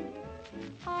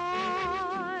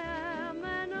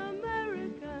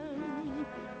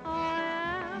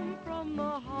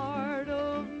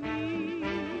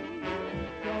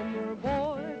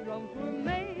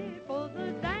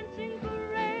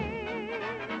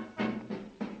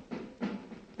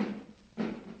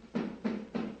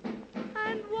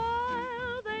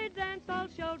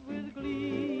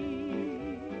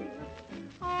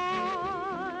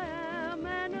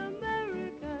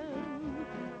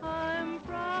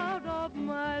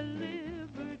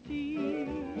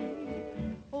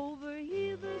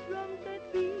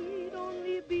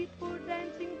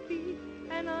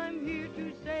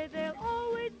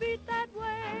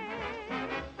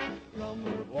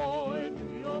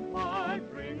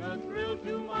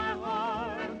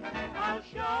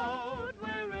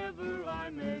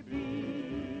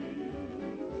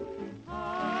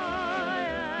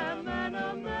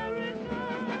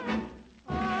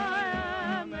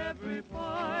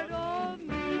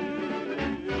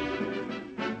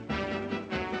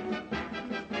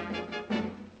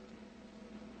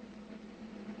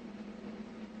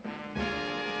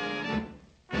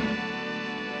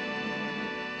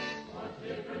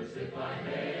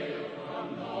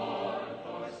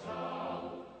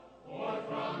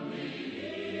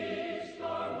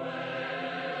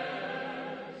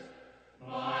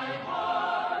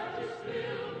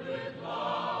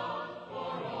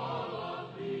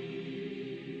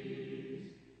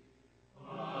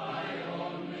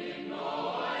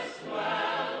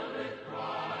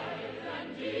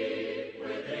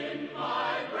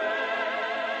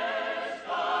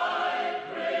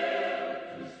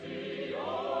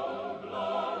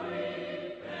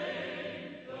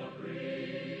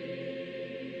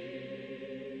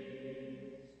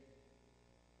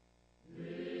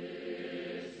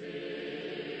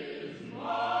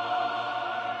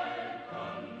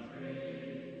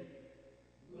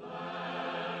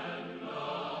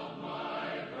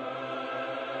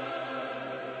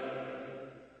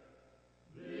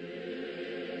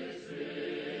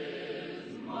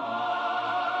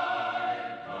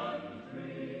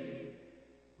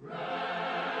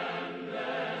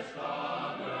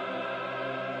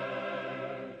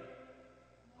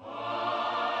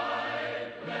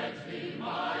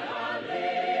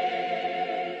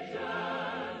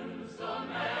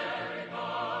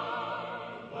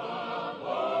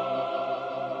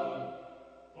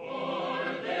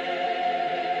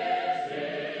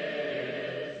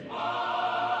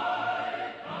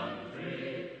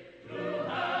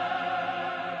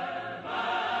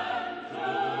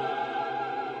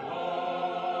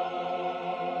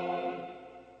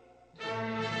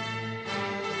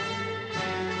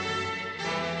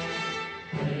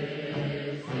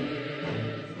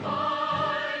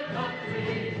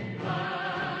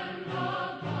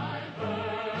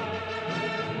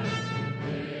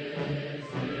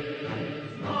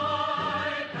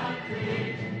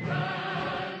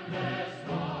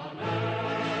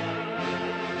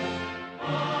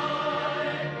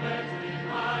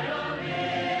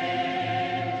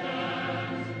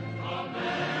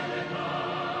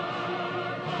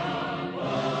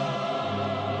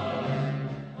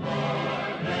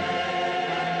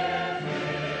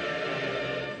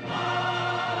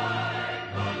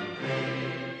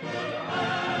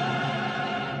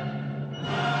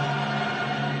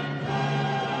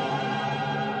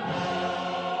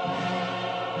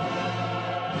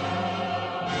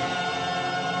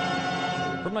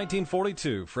 From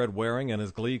 1942, Fred Waring and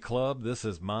his Glee Club, This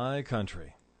Is My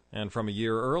Country. And from a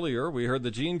year earlier, we heard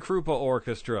the Gene Krupa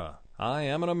Orchestra, I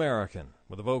Am an American,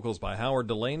 with the vocals by Howard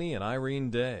Delaney and Irene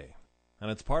Day.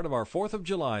 And it's part of our 4th of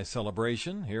July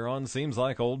celebration here on Seems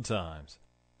Like Old Times.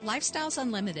 Lifestyles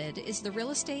Unlimited is the real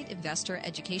estate investor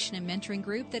education and mentoring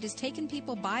group that has taken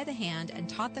people by the hand and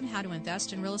taught them how to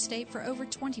invest in real estate for over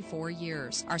 24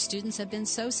 years. Our students have been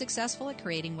so successful at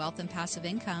creating wealth and passive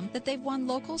income that they've won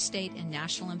local, state, and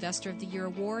National Investor of the Year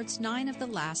awards 9 of the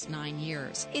last 9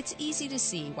 years. It's easy to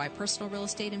see why Personal Real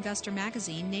Estate Investor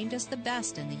magazine named us the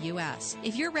best in the U.S.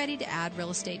 If you're ready to add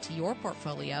real estate to your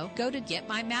portfolio, go to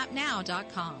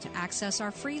getmymapnow.com to access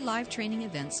our free live training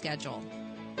event schedule.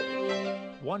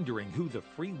 Wondering who the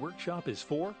free workshop is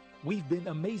for? We've been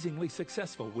amazingly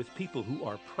successful with people who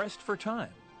are pressed for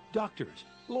time. Doctors,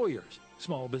 lawyers,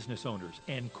 small business owners,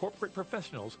 and corporate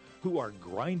professionals who are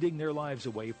grinding their lives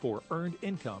away for earned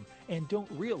income and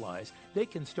don't realize they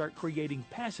can start creating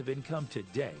passive income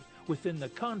today within the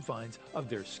confines of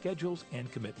their schedules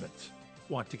and commitments.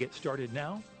 Want to get started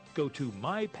now? Go to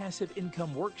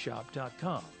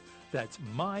mypassiveincomeworkshop.com. That's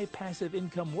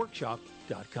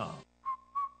mypassiveincomeworkshop.com.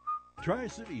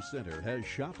 Tri-City Center has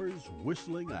shoppers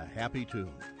whistling a happy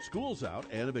tune. School's out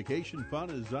and vacation fun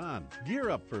is on.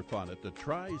 Gear up for fun at the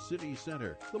Tri-City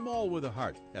Center, the mall with a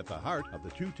heart, at the heart of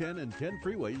the 210 and 10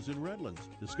 freeways in Redlands.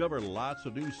 Discover lots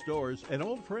of new stores and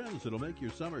old friends that'll make your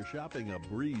summer shopping a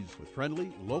breeze with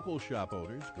friendly local shop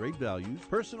owners, great values,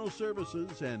 personal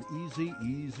services, and easy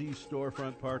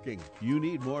storefront parking. You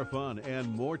need more fun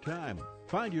and more time.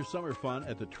 Find your summer fun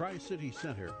at the Tri-City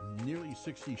Center. Nearly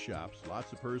 60 shops,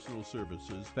 lots of personal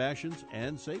services, fashions,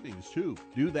 and savings, too.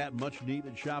 Do that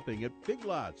much-needed shopping at Big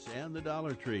Lots and the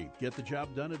Dollar Tree. Get the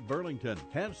job done at Burlington.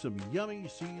 Have some yummy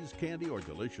See's candy or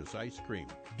delicious ice cream.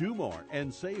 Do more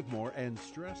and save more and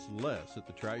stress less at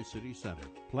the Tri-City Center.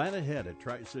 Plan ahead at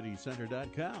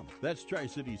TriCityCenter.com. That's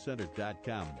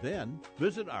TriCityCenter.com. Then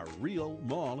visit our real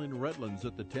mall in Redlands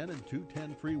at the 10 and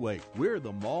 210 freeway. We're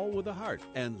the mall with a heart,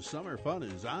 and summer fun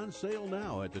is on sale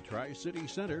now at the Tri-City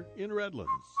Center in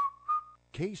Redlands.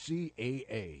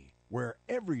 KCAA, where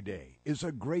every day is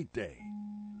a great day.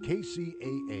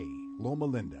 KCAA, Loma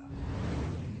Linda.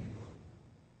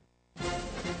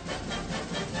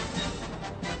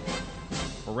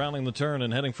 We're rounding the turn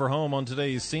and heading for home on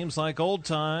today's Seems Like Old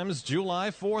Times July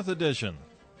 4th edition.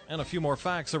 And a few more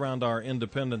facts around our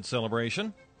Independence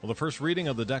celebration. Well, the first reading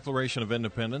of the Declaration of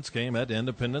Independence came at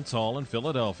Independence Hall in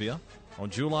Philadelphia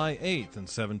on July 8th in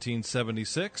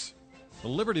 1776. The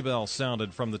Liberty Bell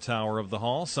sounded from the tower of the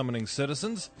hall, summoning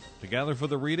citizens to gather for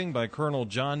the reading by Colonel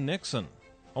John Nixon.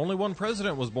 Only one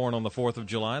president was born on the 4th of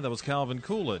July. That was Calvin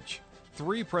Coolidge.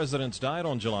 3 presidents died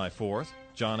on July 4th: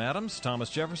 John Adams,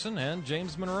 Thomas Jefferson, and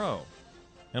James Monroe.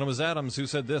 And it was Adams who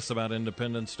said this about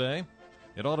Independence Day: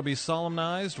 "It ought to be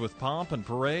solemnized with pomp and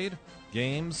parade,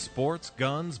 games, sports,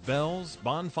 guns, bells,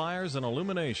 bonfires, and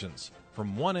illuminations,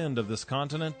 from one end of this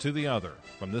continent to the other,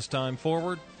 from this time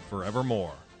forward,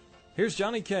 forevermore." Here's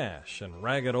Johnny Cash and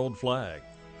Ragged Old Flag.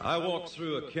 I walked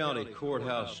through a county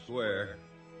courthouse square.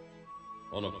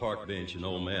 On a park bench, an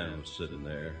old man was sitting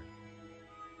there.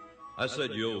 I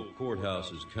said, "Your old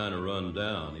courthouse is kind of run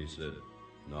down." He said,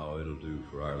 "No, it'll do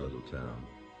for our little town."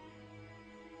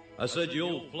 I said, "Your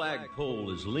old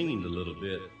flagpole has leaned a little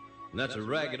bit, and that's a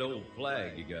ragged old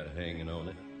flag you got hanging on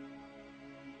it."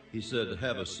 He said,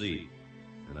 "Have a seat,"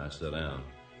 and I sat down.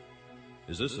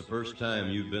 "Is this the first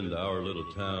time you've been to our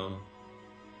little town?"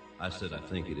 I said, "I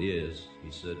think it is."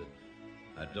 He said,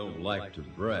 "I don't like to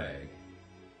brag,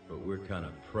 but we're kind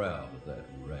of proud of that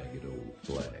ragged old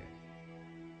flag.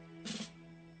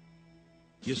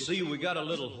 You see, we got a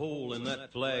little hole in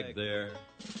that flag there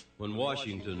when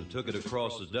Washington took it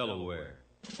across the Delaware.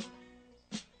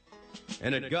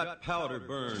 And it got powder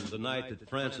burned the night that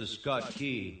Francis Scott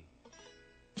Key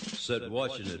sat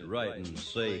watching it write and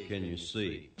say, 'Can you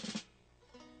see?'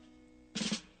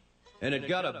 And it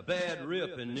got a bad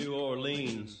rip in New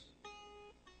Orleans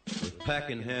with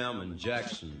Pakenham and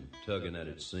Jackson tugging at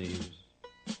its seams.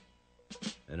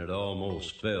 And it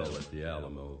almost fell at the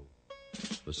Alamo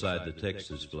beside the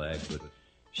Texas flag, but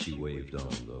she waved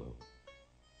on, though.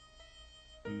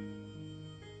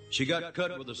 She got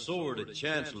cut with a sword at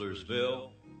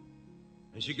Chancellorsville,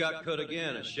 and she got cut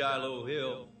again at Shiloh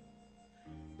Hill.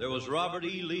 There was Robert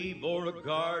E. Lee,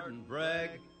 Beauregard, and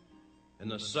Bragg, and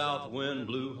the south wind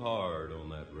blew hard on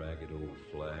that ragged old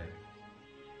flag.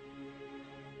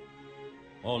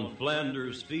 On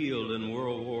Flanders Field in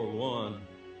World War I,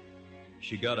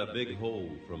 she got a big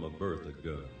hole from a Bertha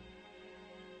gun.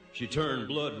 She turned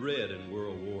blood red in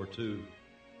World War II.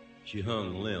 She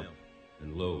hung limp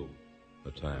and low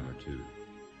a time or two.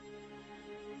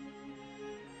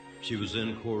 She was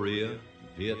in Korea,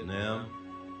 Vietnam.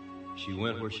 She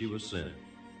went where she was sent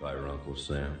by her Uncle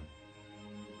Sam.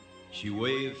 She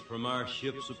waved from our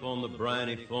ships upon the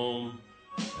briny foam,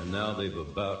 and now they've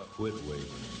about quit waving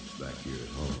back here at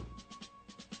home.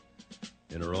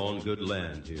 In her own good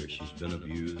land here, she's been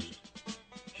abused.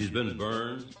 She's been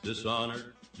burned,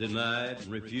 dishonored, denied,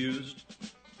 and refused.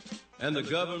 And the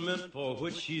government for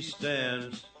which she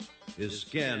stands is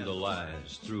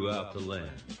scandalized throughout the land.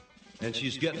 And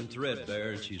she's getting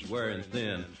threadbare and she's wearing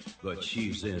thin, but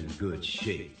she's in good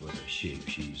shape for the shape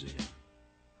she's in.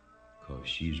 'Cause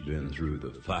she's been through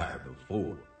the fire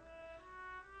before.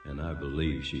 And I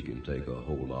believe she can take a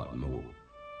whole lot more.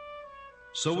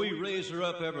 So we raise her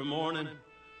up every morning.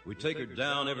 We take her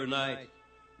down every night.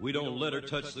 We don't let her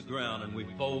touch the ground, and we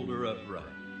fold her up right.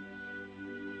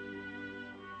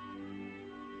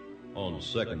 On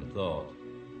second thought,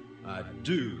 I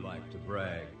do like to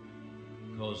brag,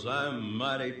 'cause I'm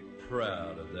mighty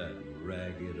proud of that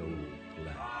ragged old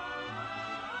flag.